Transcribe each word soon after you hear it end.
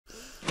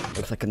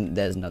Looks like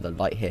there's another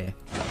light here.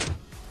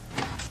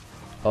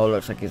 Oh,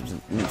 looks like it's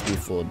meant to be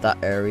for that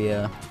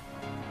area.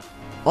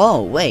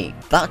 Oh, wait,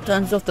 that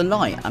turns off the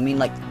light. I mean,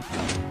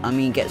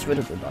 gets rid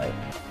of the light.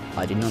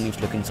 I did not mean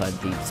to look inside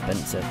the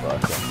dispenser,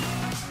 but okay.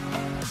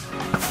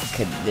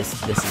 Okay, this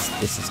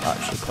is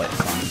actually quite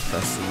fun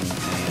pressing.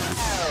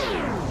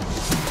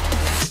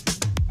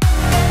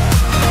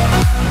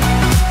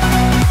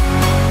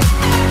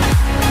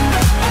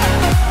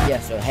 Yeah,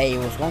 so hey,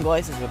 what's going on,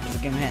 guys? This is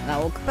Rob Gamer here. Now,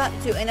 welcome back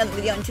to another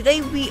video, and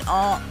today we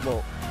are,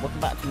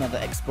 welcome back to another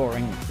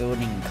exploring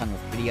building kind of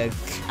video.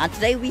 And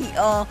today we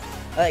are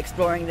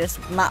exploring this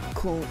map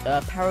called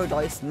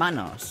Paradise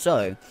Manor.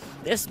 So,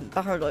 this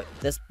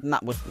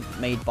map was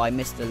made by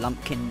Mr.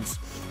 Lumpkins.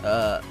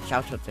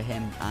 Shout out to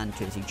him and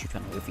to his YouTube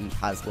channel if he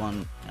has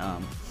one.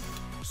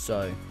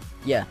 So,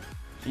 yeah,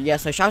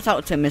 so shout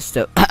out to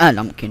Mr.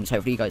 Lumpkins.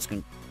 Hopefully you guys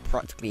can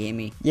practically hear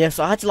me. Yeah,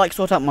 so I had to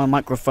sort out my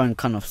microphone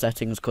kind of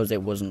settings because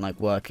it wasn't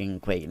working.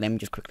 Wait, let me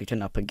just quickly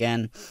turn it up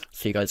again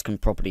so you guys can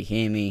properly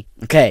hear me.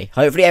 Okay,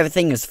 hopefully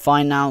everything is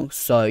fine now.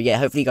 So yeah,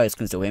 hopefully you guys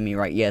can still hear me,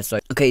 right? Yeah, so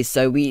okay,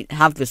 so we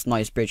have this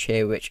nice bridge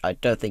here, which I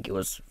don't think it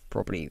was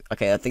properly.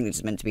 Okay, I think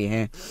it's meant to be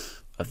here.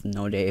 I have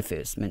no idea if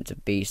it's meant to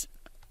be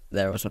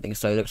there or something.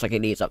 So it looks like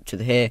it leads up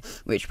to here,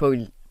 which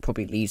probably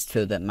leads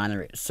to the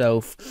manor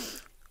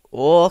itself.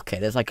 Okay,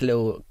 there's a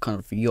little kind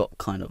of yacht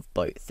kind of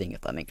boat thing,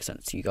 if that makes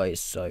sense to you guys.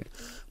 So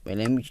wait,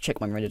 let me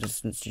check my render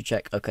distance to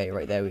check. Okay,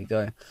 right, there we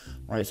go.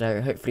 Right,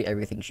 so hopefully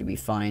everything should be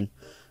fine.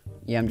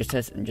 Yeah, I'm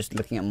just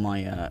looking at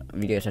my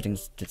video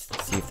settings to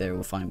see if they're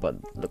all fine, but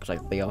looks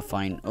like they are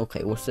fine.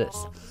 Okay, what's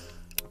this?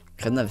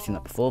 I've never seen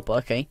that before, but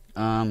okay.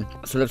 So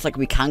it looks like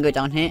we can go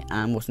down here,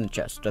 and what's in the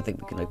chest? I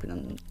think we can open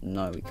them.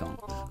 No, we can't.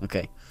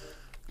 Okay.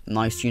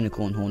 Nice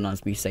unicorn horn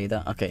as we say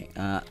that. Okay,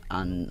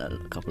 and a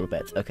couple of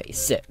beds. Okay,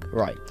 sick.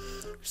 Right.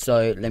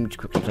 So let me just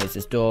quickly close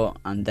this door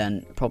and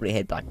then probably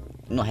head back.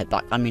 Not head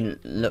back. I mean,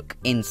 look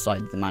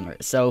inside the manor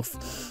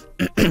itself.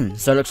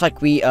 So it looks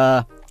like we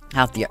have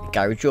the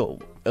garage door.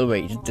 Oh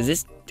wait, does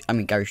this? I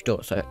mean garage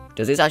door. So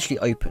does this actually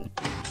open?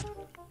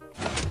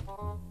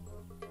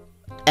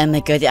 Oh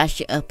my god, it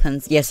actually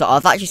opens. Yeah, so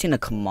I've actually seen a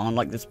command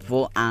like this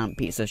before, and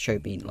Pizza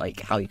showed me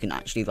how you can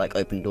actually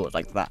open doors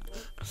like that.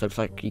 So it's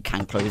like you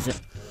can close it.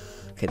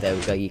 Okay, there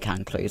we go. You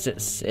can close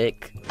it.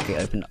 Sick.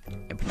 Okay, open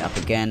it up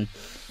again.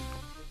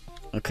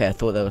 Okay, I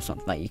thought there was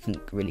something that you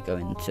can really go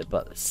into,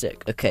 but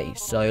sick. Okay,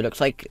 so it looks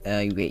like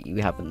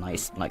we have a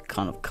nice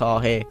kind of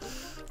car here.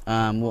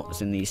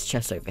 What's in these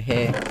chests over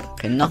here?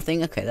 Okay,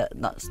 nothing. Okay,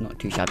 that's not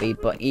too shabby,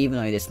 but even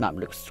though this map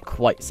looks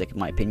quite sick in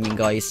my opinion,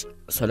 guys.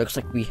 So it looks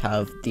like we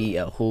have the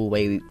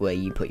hallway where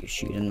you put your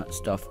shoes and that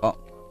stuff. Oh,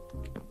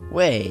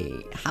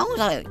 wait, how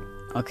was I?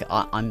 Okay,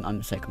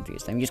 I'm so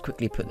confused. Let me just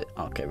quickly put it.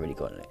 Okay, really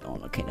got it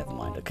on. Okay, never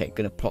mind. Okay,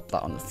 gonna plop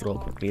that on the floor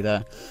quickly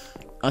there.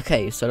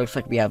 Okay, so it looks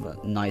like we have a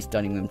nice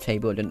dining room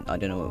table. I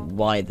don't know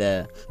why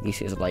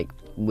these are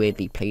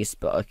weirdly placed,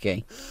 but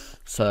okay.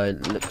 So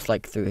it looks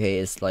like through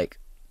here is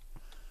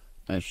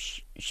a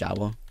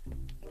shower.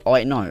 Oh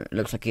wait, no, it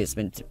looks like it's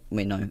meant to,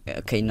 wait, no,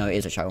 okay, no, it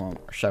is a shower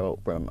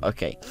room,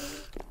 okay.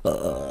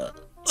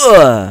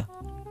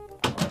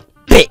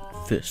 Big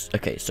fist.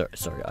 Okay,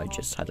 sorry, I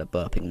just had a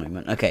burping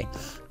moment. Okay,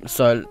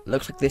 so it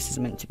looks like this is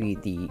meant to be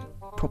the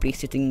properly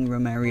sitting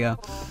room area.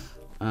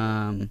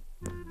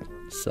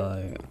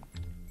 So,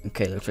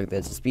 okay, looks like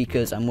there's the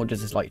speakers, and what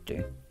does this light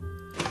do?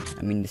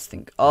 I mean, this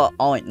thing, oh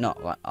wait, no,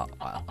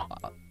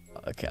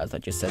 okay, as I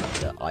just said,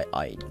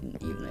 I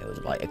didn't even know it was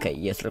a light. Okay,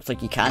 yes, looks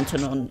like you can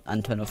turn on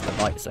and turn off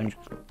the light, so I'm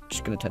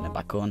just going to turn it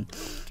back on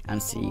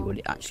and see what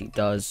it actually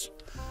does.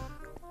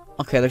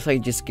 Okay, looks like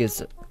it just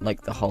gives,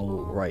 the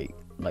whole, right,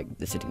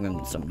 the sitting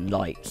room some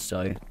light,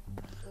 so,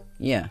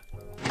 yeah.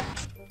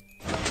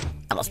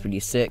 And that's pretty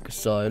sick.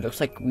 So it looks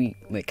like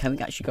wait, can we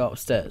actually go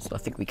upstairs? I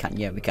think we can.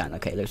 Yeah, we can.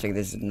 Okay, looks like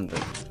this is another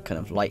kind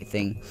of light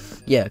thing.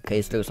 Yeah, okay,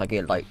 so it looks like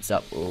it lights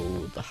up all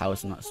the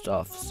house and that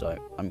stuff. So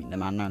I mean the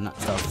manor and that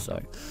stuff. So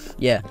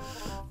yeah.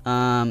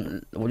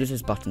 What does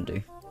this button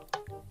do?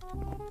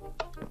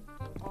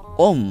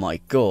 Oh my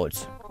god,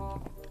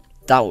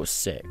 that was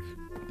sick.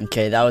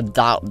 Okay, that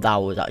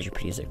was actually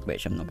pretty sick,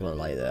 bitch. I'm not gonna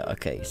lie there.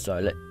 Okay,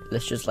 so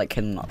let's just head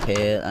on up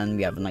here, and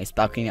we have a nice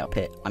balcony up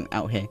here. I'm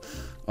out here.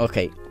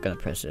 Okay, gonna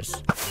press this.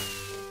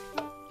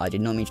 I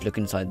did not mean to look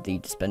inside the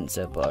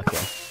dispenser, but okay.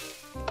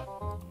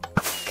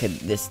 Okay,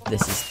 this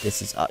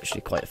is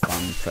actually quite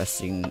fun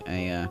pressing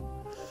a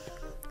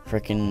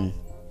freaking.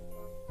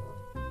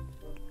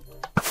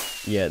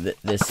 Yeah,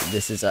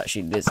 this is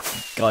actually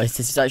guys.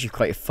 This is actually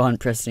quite fun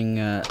pressing.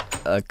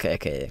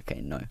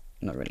 Okay, no,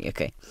 not really.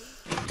 Okay,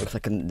 looks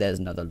like there's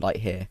another light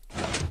here.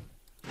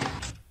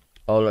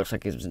 Oh, looks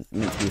like it's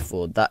meant to be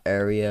for that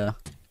area.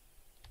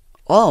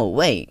 Oh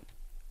wait.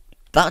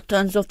 That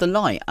turns off the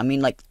light. I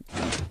mean,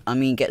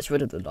 gets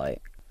rid of the light.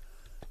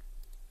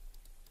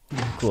 Oh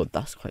my god,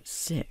 that's quite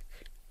sick.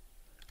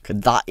 Okay,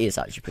 that is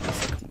actually pretty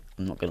sick.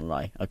 I'm not gonna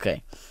lie.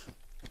 Okay.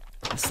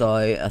 So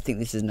I think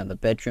this is another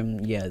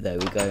bedroom. Yeah, there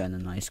we go, and a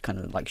nice kind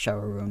of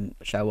shower room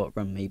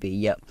maybe.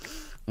 Yep.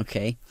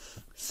 Okay.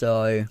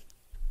 So,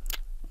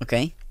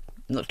 okay,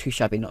 Not too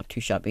shabby, not too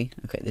shabby.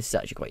 Okay, this is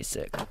actually quite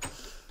sick.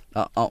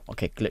 Oh,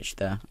 okay, glitch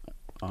there.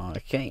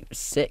 Okay,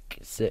 sick.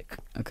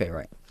 Okay,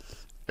 right.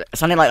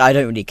 Something like I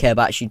don't really care,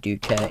 but I actually do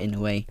care in a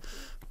way.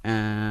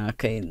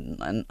 Okay,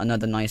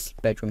 another nice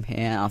bedroom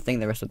here. I think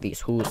the rest of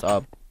these halls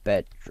are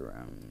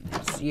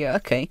bedrooms. Yeah,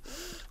 okay.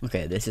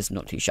 Okay, this is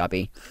not too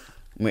shabby,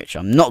 which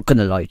I'm not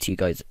gonna lie to you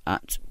guys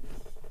at.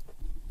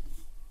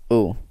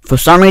 Oh, for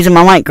some reason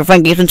my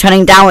microphone keeps on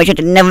turning down, which I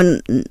did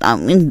never.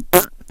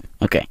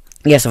 Okay.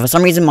 Yeah, so for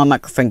some reason my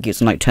microphone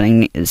keeps on like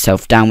turning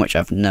itself down, which I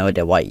have no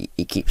idea why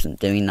it keeps on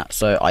doing that.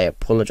 So I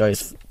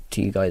apologize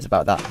to you guys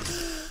about that.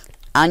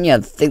 And yeah, I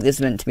think this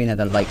is meant to be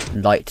another like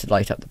light to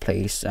light up the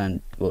place,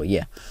 and well,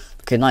 yeah,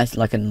 okay, nice,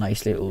 like a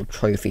nice little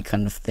trophy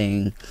kind of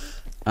thing.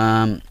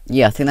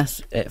 Yeah, I think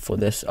that's it for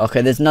this.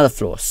 Okay, there's another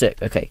floor.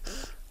 Sick. Okay,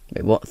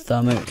 wait, what?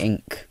 Thermo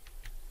ink.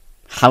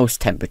 House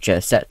temperature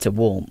set to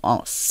warm.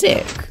 Oh,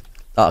 sick.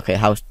 Oh, okay,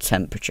 house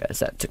temperature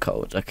set to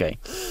cold. Okay,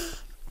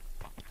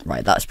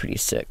 right, that's pretty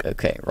sick.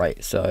 Okay,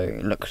 right, so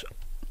it looks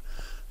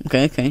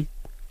okay.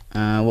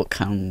 What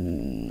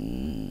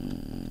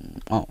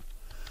can? Oh,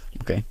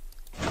 okay.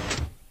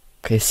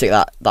 Okay, sick.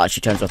 That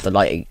actually turns off the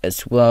lighting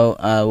as well.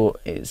 What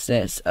is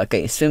this?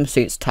 Okay,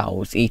 swimsuits,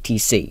 towels,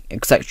 etc,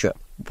 etc.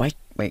 Wait,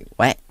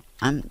 what?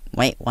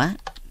 Wait,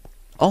 what?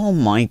 Oh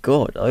my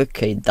god.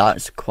 Okay,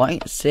 that's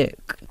quite sick.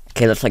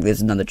 Okay, looks like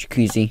there's another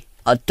jacuzzi.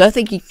 I don't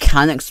think you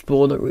can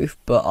explore the roof,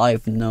 but I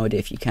have no idea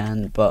if you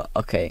can. But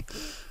okay,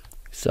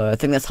 so I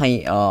think that's how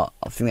you are.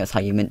 I think that's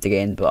how you meant to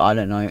get in, but I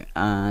don't know.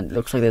 And it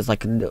looks like there's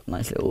like a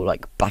nice little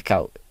like back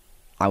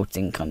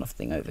outing kind of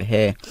thing over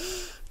here.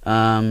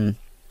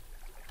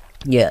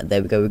 Yeah,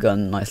 there we go. We got a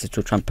nice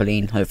little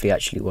trampoline. Hopefully, it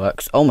actually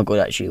works. Oh my god,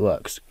 it actually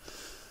works.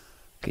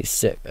 Okay,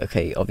 sick.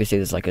 Okay, obviously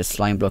there's like a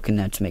slime block in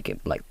there to make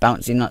it like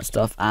bouncy and that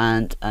stuff,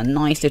 and a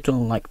nice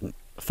little like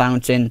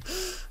fountain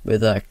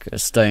with like a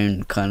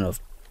stone kind of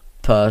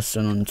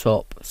person on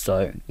top.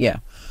 So yeah,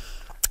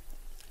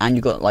 and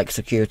you got like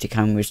security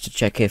cameras to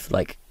check if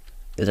like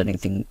there's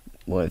anything,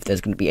 or if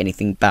there's going to be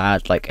anything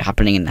bad like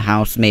happening in the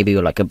house, maybe,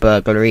 or like a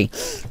burglary.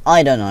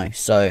 I don't know.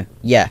 So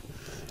yeah,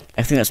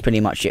 I think that's pretty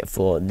much it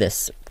for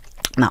this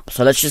map.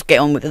 So let's just get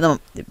on with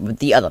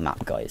the other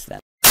map, guys, then.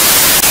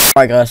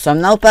 Alright guys, so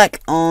I'm now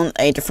back on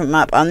a different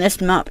map, and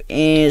this map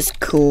is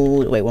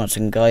called, wait one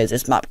second guys,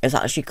 this map is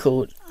actually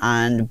called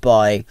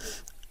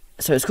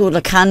so it's called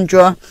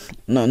Lacandra,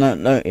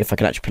 no, if I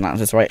can actually pronounce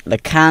this right,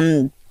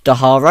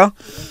 Lacandahara,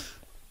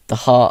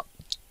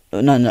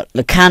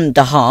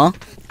 Lacandahar,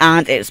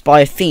 and it's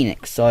by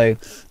Phoenix. So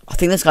I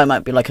think this guy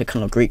might be like a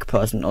kind of Greek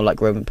person or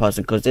like Roman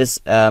person, because this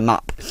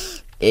map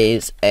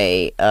is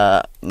a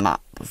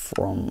map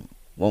from,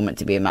 well, meant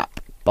to be a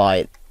map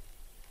by,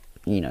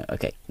 you know,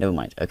 okay, never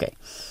mind. Okay,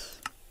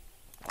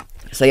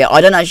 so yeah,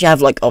 I don't actually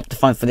have like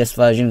Optifine for this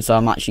version, so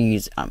I'm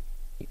actually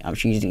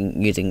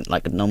using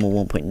like a normal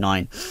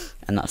 1.9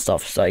 and that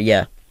stuff. So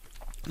yeah,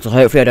 so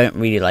hopefully I don't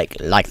really like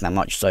that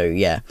much. So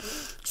yeah,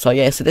 so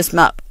this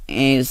map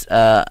is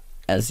as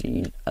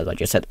I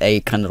just said, a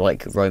kind of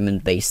like Roman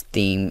based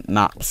theme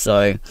map.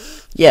 So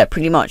yeah,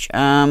 pretty much.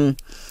 And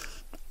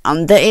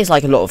there is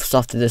like a lot of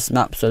stuff to this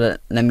map, so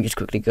let me just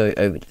quickly go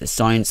over to the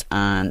signs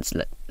and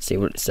let's see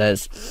what it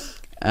says.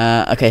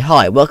 Okay,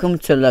 hi, welcome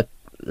to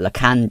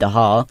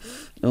Lacandahar,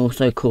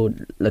 also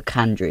called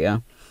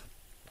Lacandria,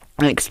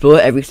 and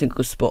explore every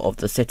single spot of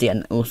the city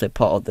and also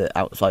part of the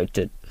outside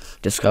to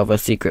discover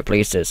secret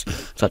places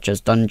such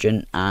as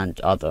dungeon and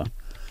other.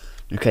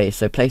 Okay,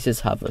 so places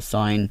have a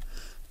sign.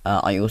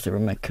 I also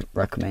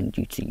recommend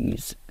you to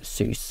use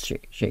Zeus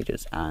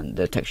shaders and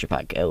the texture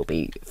pack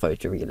LB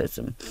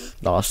photorealism.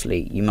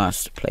 Lastly, you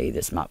must play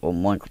this map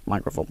on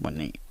Minecraft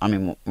 1.8. I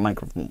mean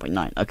Minecraft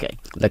 1.9. Okay,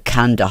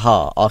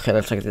 Lacandahar. Okay,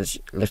 looks like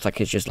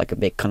it's just like a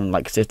big kind of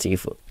like city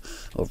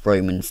of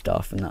Roman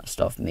stuff and that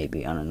stuff.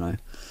 Maybe, I don't know.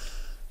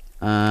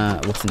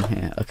 What's in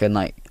here? Okay,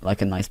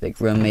 like a nice big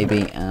room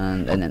maybe,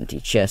 and an empty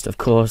chest, of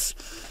course.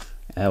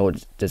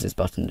 What does this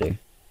button do?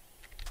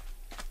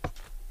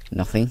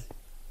 Nothing.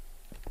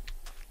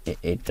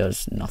 It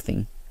does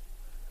nothing.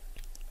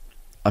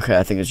 Okay,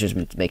 I think it's just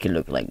meant to make it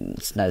look like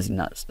snazzy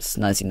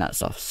that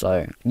stuff.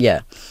 So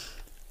yeah.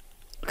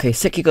 Okay,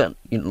 sick. You got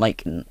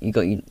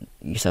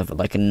yourself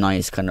like a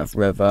nice kind of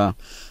river,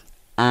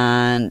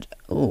 and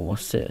oh,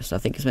 what's this? I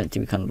think it's meant to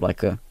be kind of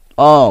like a,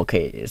 oh,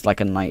 okay, it's like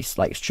a nice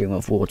like stream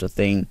of water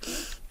thing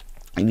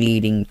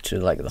leading to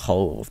like the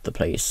whole of the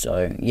place.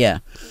 So yeah.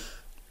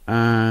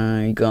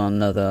 You got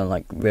another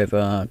like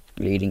river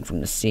leading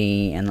from the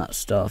sea and that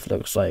stuff,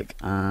 looks like,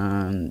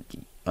 and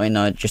I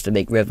know, just a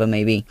big river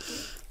maybe.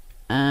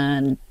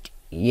 And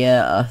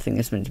yeah, I think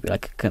it's meant to be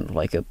like a kind of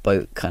like a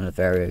boat kind of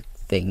area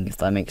thing, if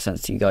that makes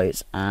sense to you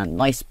guys. And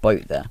nice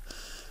boat there,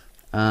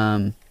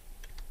 and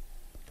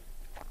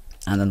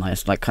a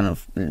nice like kind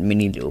of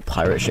mini little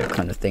pirate ship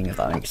kind of thing, if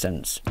that makes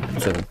sense.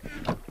 So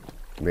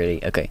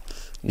really, okay,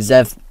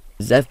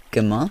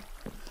 Zevgama,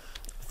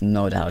 I've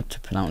no idea how to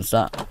pronounce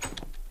that.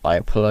 I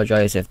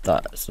apologize if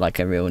that's like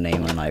a real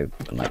name and I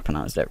like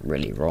pronounced it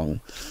really wrong.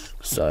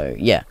 So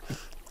yeah,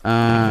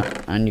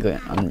 And you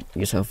got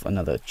yourself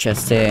another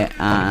chest here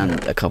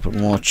and a couple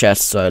more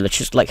chests. So let's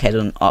just like head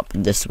on up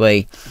this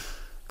way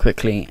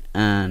quickly,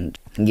 and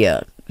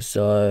yeah.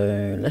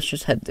 So let's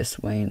just head this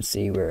way and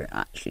see where it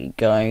actually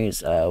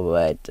goes.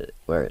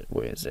 Where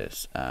is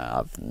this?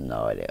 I've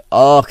no idea.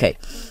 Oh, okay.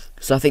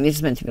 So I think this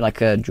is meant to be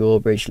like a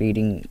drawbridge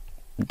leading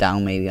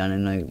down, maybe. I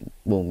don't know.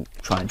 We'll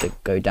try to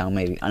go down,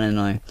 maybe. I don't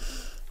know.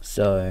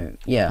 So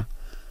yeah.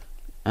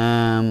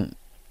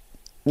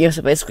 Yeah.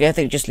 So basically, I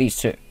think it just leads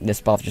to this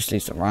path. Just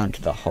leads around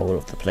to the whole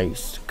of the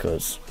place.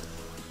 Cause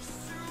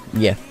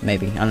yeah,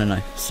 maybe. I don't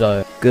know.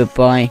 So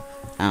goodbye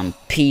and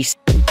peace.